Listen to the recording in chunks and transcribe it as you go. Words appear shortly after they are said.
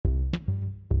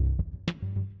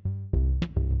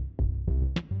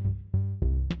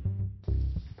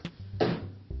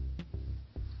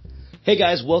Hey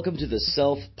guys, welcome to the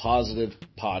Self Positive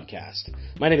Podcast.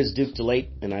 My name is Duke DeLate,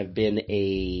 and I've been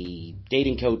a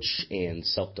dating coach and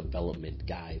self-development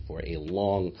guy for a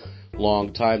long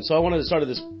time. So I wanted to start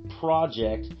this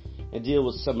project and deal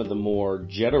with some of the more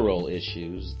general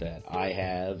issues that I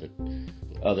have, and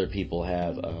other people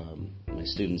have, my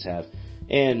students have.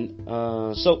 And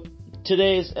so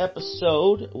today's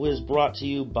episode was brought to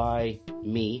you by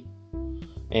me.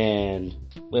 And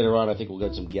later on, I think we'll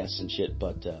get some guests and shit,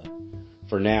 but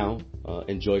for now,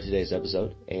 enjoy today's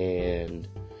episode and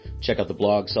check out the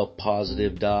blog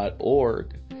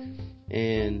selfpositive.org,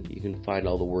 and you can find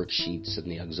all the worksheets and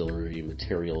the auxiliary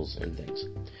materials and things.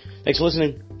 Thanks for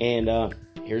listening, and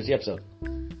here's the episode.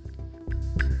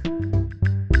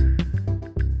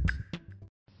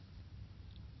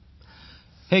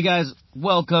 Hey guys,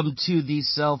 welcome to the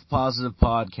Self Positive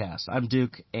Podcast. I'm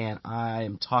Duke, and I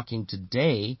am talking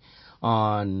today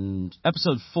on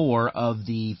episode 4 of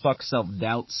the Fuck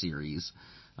Self-Doubt series.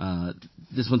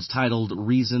 This one's titled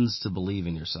Reasons to Believe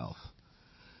in Yourself.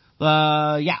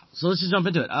 So let's just jump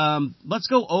into it. Let's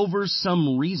go over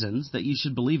some reasons that you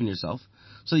should believe in yourself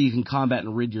so you can combat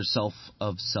and rid yourself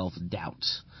of self-doubt.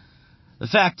 The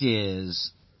fact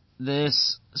is,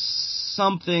 this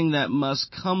something that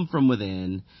must come from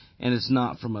within, and it's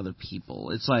not from other people.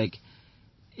 It's like,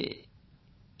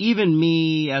 even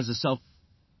me as a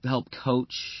self-help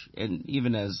coach, and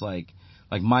even as like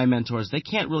my mentors, they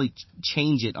can't really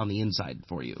change it on the inside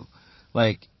for you.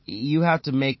 Like, you have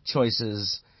to make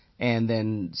choices and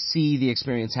then see the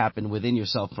experience happen within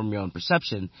yourself from your own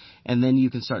perception, and then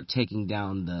you can start taking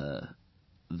down the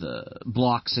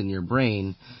blocks in your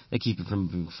brain that keep you from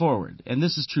moving forward. And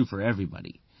this is true for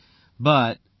everybody.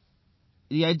 But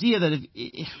the idea that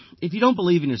if you don't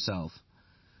believe in yourself,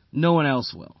 no one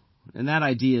else will. And that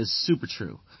idea is super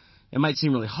true. It might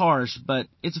seem really harsh, but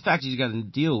it's a fact that you got to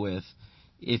deal with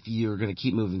if you're going to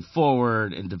keep moving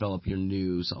forward and develop your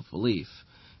new self-belief.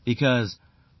 Because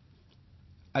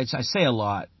I say a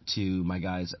lot to my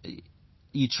guys,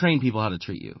 you train people how to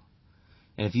treat you.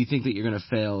 And if you think that you're going to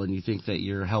fail, and you think that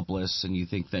you're helpless, and you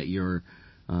think that you're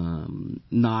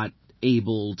not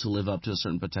able to live up to a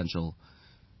certain potential,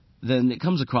 then it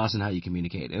comes across in how you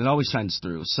communicate. And it always shines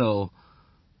through. So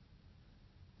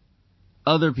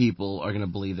other people are going to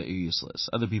believe that you're useless.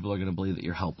 Other people are going to believe that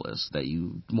you're helpless, that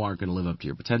you aren't going to live up to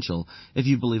your potential if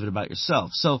you believe it about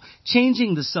yourself. So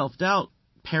changing the self-doubt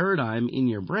paradigm in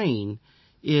your brain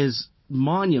is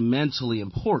monumentally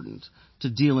important to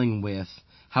dealing with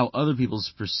how other people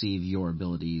perceive your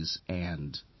abilities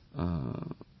and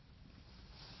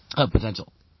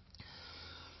potential.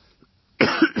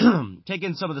 Take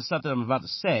in some of the stuff that I'm about to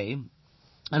say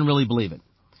and really believe it.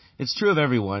 It's true of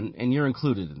everyone, and you're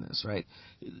included in this, right?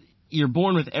 You're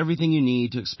born with everything you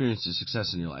need to experience your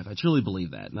success in your life. I truly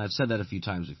believe that, and I've said that a few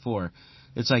times before.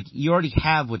 It's like you already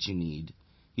have what you need.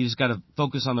 You just got to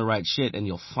focus on the right shit, and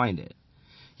you'll find it.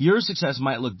 Your success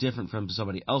might look different from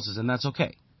somebody else's, and that's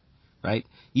okay, right?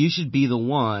 You should be the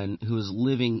one who is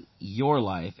living your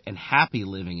life and happy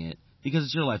living it because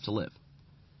it's your life to live.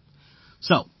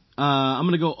 So, I'm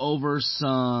going to go over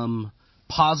some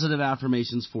positive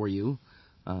affirmations for you.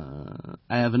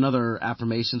 I have another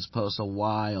affirmations post a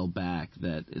while back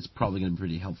that is probably going to be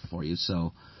pretty helpful for you,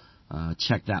 so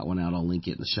check that one out. I'll link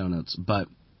it in the show notes. But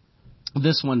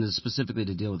this one is specifically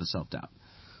to deal with the self-doubt.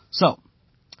 So,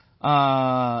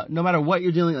 no matter what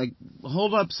you're dealing, like,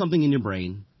 hold up something in your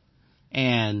brain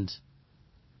and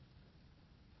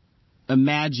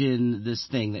imagine this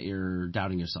thing that you're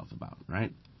doubting yourself about,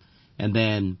 right? And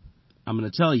then I'm going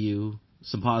to tell you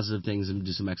some positive things and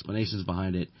do some explanations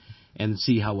behind it and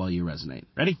see how well you resonate.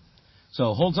 Ready?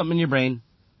 So hold something in your brain,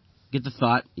 get the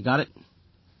thought, you got it?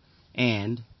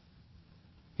 And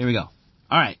here we go.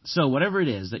 All right, so whatever it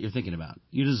is that you're thinking about,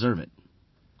 you deserve it.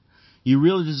 You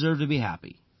really deserve to be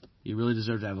happy. You really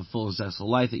deserve to have a full and successful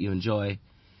life that you enjoy.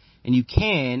 And you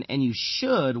can and you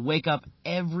should wake up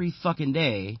every fucking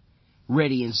day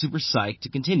ready and super psyched to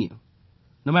continue,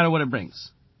 no matter what it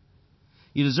brings.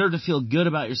 You deserve to feel good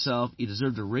about yourself. You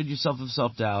deserve to rid yourself of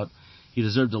self-doubt. You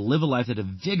deserve to live a life that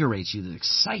invigorates you, that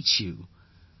excites you,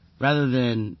 rather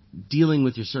than dealing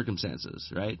with your circumstances,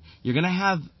 right? You're going to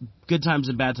have good times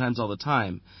and bad times all the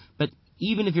time, but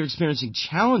even if you're experiencing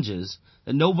challenges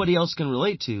that nobody else can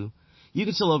relate to, you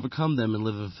can still overcome them and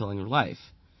live a fulfilling life.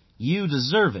 You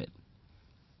deserve it.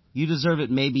 You deserve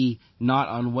it, maybe not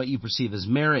on what you perceive as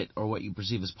merit or what you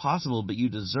perceive as possible, but you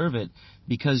deserve it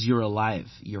because you're alive.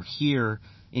 You're here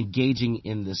engaging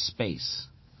in this space.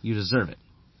 You deserve it.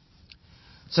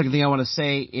 Second thing I want to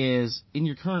say is, in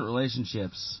your current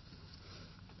relationships,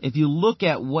 if you look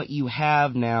at what you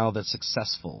have now that's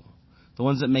successful, the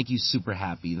ones that make you super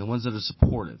happy, the ones that are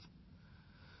supportive,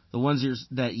 the ones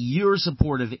that you're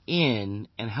supportive in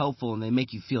and helpful, and they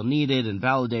make you feel needed and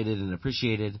validated and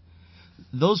appreciated.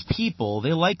 Those people,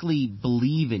 they likely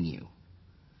believe in you,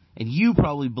 and you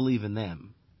probably believe in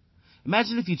them.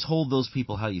 Imagine if you told those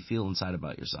people how you feel inside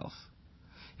about yourself.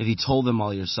 If you told them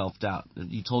all your self-doubt,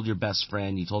 if you told your best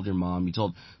friend, you told your mom, you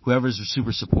told whoever's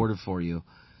super supportive for you,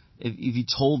 if you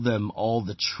told them all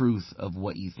the truth of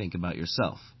what you think about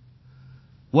yourself,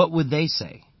 what would they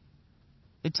say?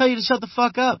 They'd tell you to shut the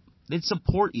fuck up. They'd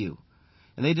support you.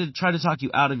 And they'd try to talk you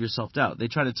out of your self-doubt. They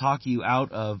try to talk you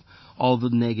out of all the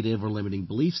negative or limiting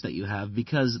beliefs that you have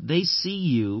because they see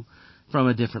you from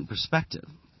a different perspective.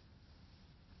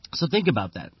 So think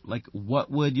about that. Like,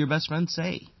 what would your best friend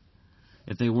say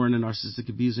if they weren't a narcissistic,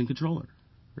 abusing controller,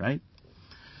 right?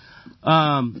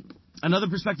 Another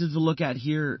perspective to look at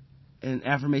here, an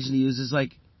affirmation to use, is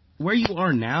like, where you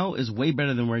are now is way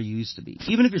better than where you used to be.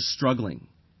 Even if you're struggling,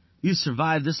 you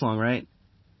survived this long, right?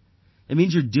 It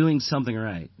means you're doing something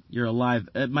right. You're alive.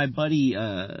 My buddy,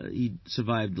 he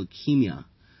survived leukemia,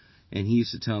 and he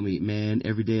used to tell me, man,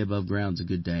 every day above ground's a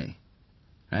good day,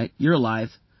 right? You're alive,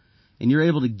 and you're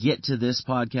able to get to this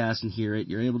podcast and hear it.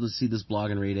 You're able to see this blog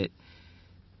and read it.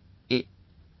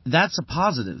 That's a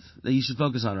positive that you should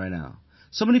focus on right now.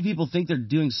 So many people think they're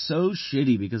doing so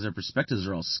shitty because their perspectives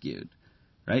are all skewed,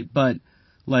 right? But,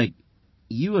 like,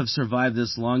 you have survived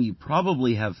this long. You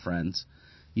probably have friends.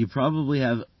 You probably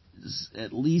have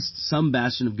at least some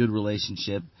bastion of good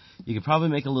relationship. You can probably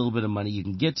make a little bit of money. You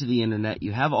can get to the internet.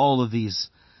 You have all of these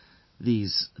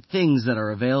things that are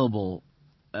available.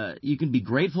 You can be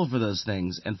grateful for those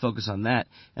things and focus on that.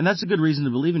 And that's a good reason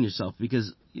to believe in yourself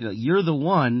because, you know, you're the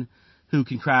one who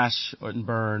can crash and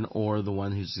burn or the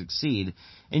one who succeed.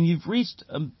 And you've reached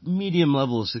a medium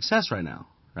level of success right now,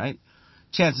 right?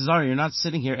 Chances are you're not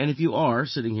sitting here. And if you are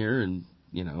sitting here and,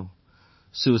 you know,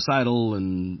 suicidal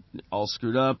and all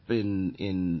screwed up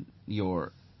in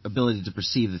your ability to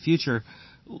perceive the future,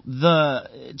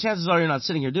 the chances are you're not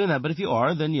sitting here doing that. But if you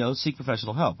are, then, you know, seek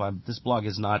professional help. This blog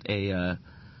is not a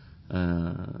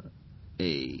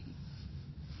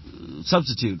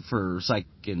substitute for psych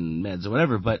and meds or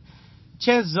whatever, but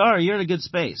chances are you're in a good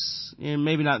space. You're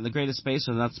maybe not in the greatest space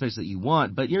or not the space that you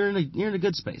want, but you're in a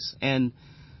good space. And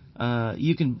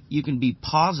you can be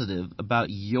positive about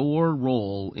your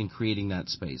role in creating that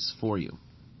space for you.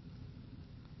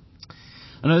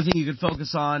 Another thing you can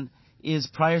focus on is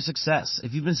prior success.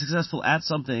 If you've been successful at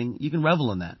something, you can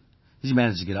revel in that. Did you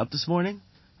manage to get up this morning?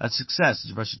 That's success. Did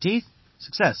you brush your teeth?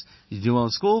 Success. Did you do well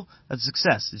in school? That's a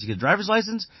success. Did you get a driver's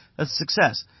license? That's a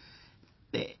success.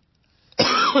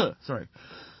 Sorry.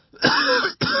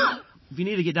 If you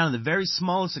need to get down to the very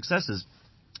smallest successes,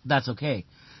 that's okay.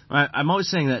 I'm always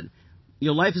saying that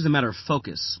your life is a matter of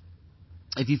focus.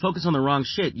 If you focus on the wrong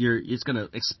shit, it's going to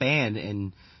expand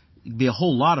and be a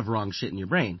whole lot of wrong shit in your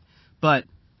brain. But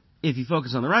if you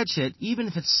focus on the right shit, even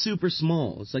if it's super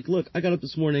small, it's like, look, I got up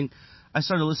this morning, I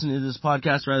started listening to this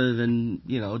podcast rather than,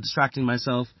 you know, distracting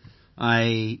myself.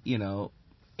 I, you know,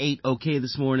 ate okay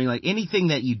this morning. Like, anything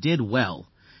that you did well,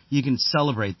 you can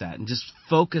celebrate that and just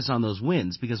focus on those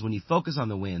wins, because when you focus on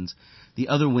the wins, the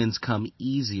other wins come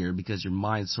easier because your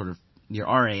mind your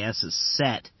RAS is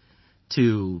set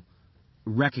to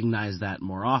recognize that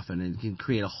more often, and it can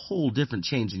create a whole different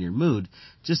change in your mood,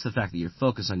 just the fact that you're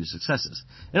focused on your successes.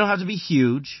 They don't have to be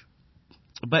huge,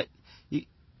 but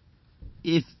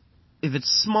if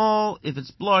it's small, if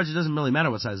it's large, it doesn't really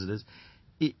matter what size it is.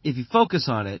 If you focus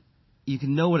on it, you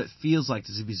can know what it feels like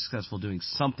to be successful doing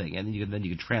something, and then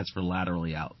you can transfer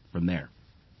laterally out from there.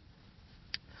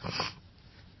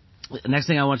 The next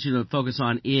thing I want you to focus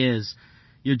on is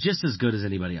you're just as good as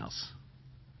anybody else,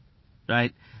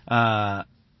 right?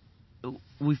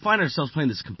 We find ourselves playing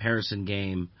this comparison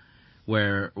game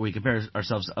where we compare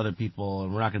ourselves to other people,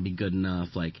 and we're not going to be good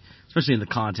enough. Like, especially in the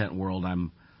content world,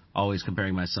 I'm always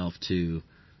comparing myself to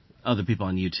other people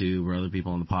on YouTube or other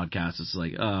people on the podcast. It's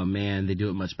like, oh man, they do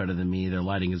it much better than me. Their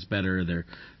lighting is better.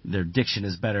 Their diction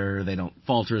is better. They don't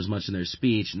falter as much in their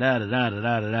speech. Da da da da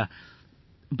da da da.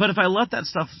 But if I let that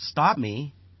stuff stop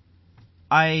me,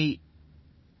 I'll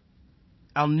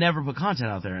never put content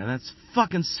out there, and that's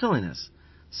fucking silliness.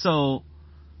 So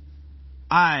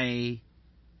I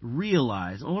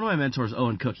realized, one of my mentors,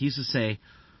 Owen Cook, he used to say,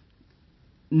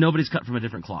 nobody's cut from a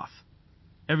different cloth.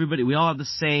 We all have the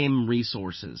same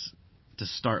resources to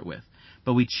start with,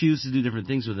 but we choose to do different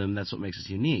things with them. That's what makes us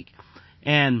unique.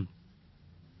 And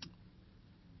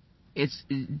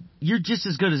you're just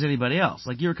as good as anybody else.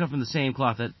 Like, you're cut from the same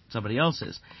cloth that somebody else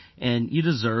is, and you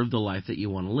deserve the life that you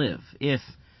want to live. If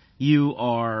you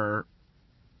are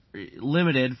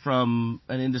limited from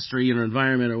an industry or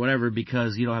environment or whatever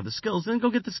because you don't have the skills, then go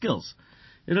get the skills.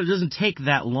 It doesn't take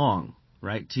that long,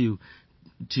 right, to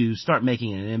start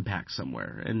making an impact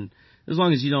somewhere. And as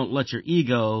long as you don't let your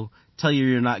ego tell you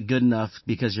you're not good enough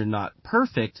because you're not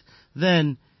perfect,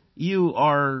 then you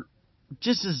are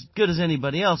just as good as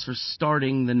anybody else for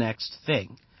starting the next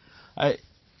thing. I've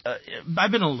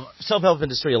been in the self-help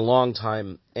industry a long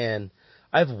time, and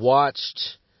I've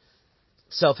watched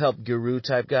self-help guru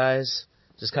type guys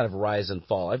just kind of rise and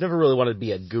fall. I've never really wanted to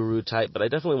be a guru type, but I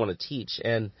definitely want to teach.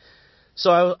 And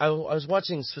so I was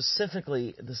watching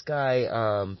specifically this guy,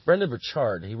 Brendan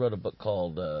Burchard. He wrote a book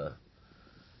called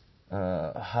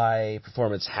High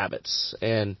Performance Habits,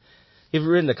 and he's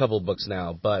written a couple of books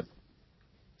now, but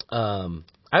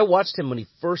I watched him when he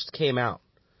first came out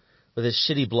with his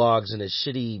shitty blogs and his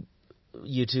shitty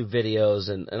YouTube videos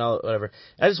and all whatever.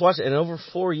 I just watched it, and over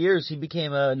 4 years he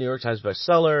became a New York Times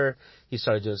bestseller. He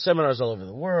started doing seminars all over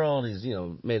the world. He's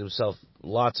made himself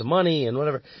lots of money and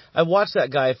whatever. I watched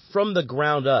that guy from the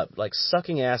ground up, like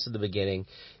sucking ass at the beginning,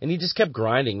 and he just kept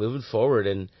grinding, moving forward,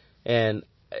 and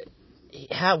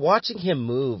watching him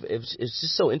move, it's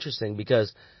just so interesting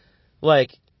because,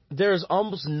 like, there's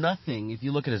almost nothing, if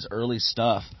you look at his early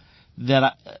stuff,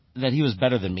 that he was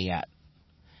better than me at,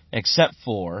 except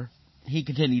for he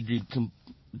continued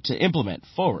to implement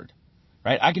forward,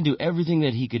 right? I can do everything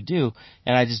that he could do,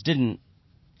 and I just didn't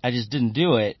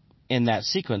do it in that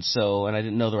sequence, and I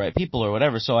didn't know the right people or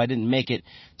whatever, so I didn't make it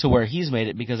to where he's made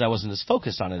it because I wasn't as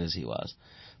focused on it as he was.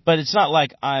 But it's not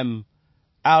like I'm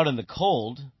out in the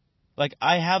cold. Like,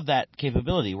 I have that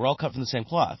capability. We're all cut from the same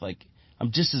cloth. Like,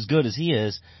 I'm just as good as he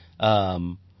is,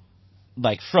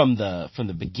 like from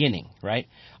the beginning, right?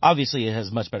 Obviously, it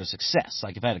has much better success.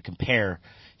 Like, if I had to compare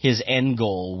his end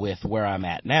goal with where I'm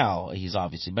at now, he's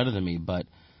obviously better than me. But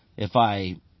if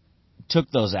I took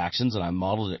those actions and I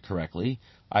modeled it correctly,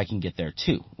 I can get there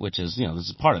too, which is, this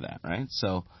is part of that, right?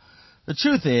 So the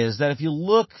truth is that if you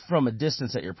look from a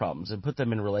distance at your problems and put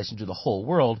them in relation to the whole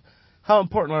world, how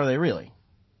important are they really?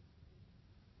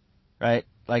 Right?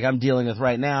 Like I'm dealing with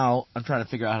right now, I'm trying to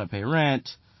figure out how to pay rent,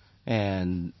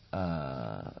 and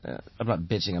I'm not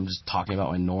bitching, I'm just talking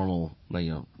about my normal,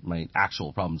 my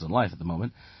actual problems in life at the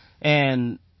moment.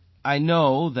 And I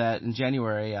know that in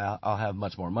January I'll have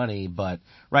much more money, but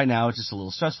right now it's just a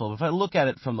little stressful. But if I look at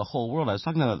it from the whole world, I was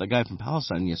talking to the guy from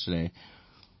Palestine yesterday,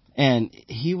 and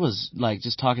he was like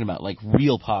just talking about like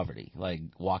real poverty, like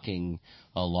walking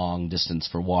a long distance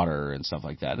for water and stuff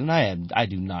like that. And I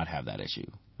do not have that issue,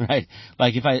 right?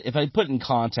 Like if I put in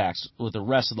context with the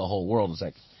rest of the whole world, it's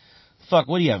like, fuck,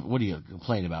 what do you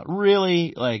complain about?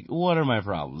 Really? Like, what are my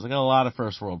problems? I got a lot of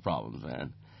first world problems,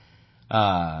 man.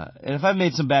 And if I've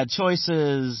made some bad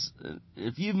choices,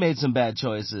 if you've made some bad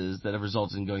choices that have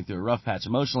resulted in going through a rough patch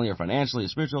emotionally or financially or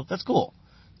spiritual, that's cool.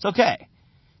 It's okay.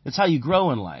 It's how you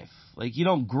grow in life. Like, you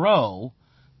don't grow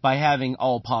by having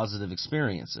all positive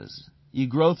experiences. You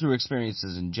grow through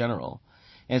experiences in general.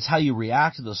 And it's how you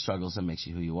react to those struggles that makes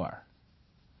you who you are.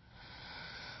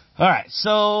 Alright,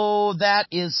 so that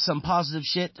is some positive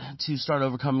shit to start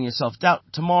overcoming your self-doubt.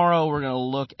 Tomorrow we're going to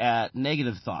look at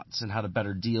negative thoughts and how to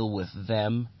better deal with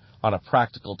them on a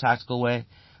practical, tactical way.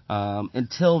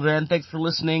 Until then, thanks for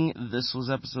listening. This was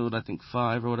episode, I think,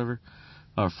 5 or whatever,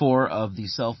 or 4 of the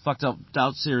Self-Fucked Up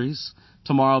Doubt series.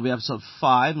 Tomorrow will be episode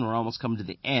 5, and we're almost coming to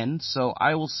the end. So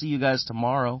I will see you guys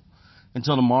tomorrow.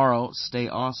 Until tomorrow, stay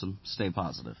awesome, stay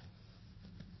positive.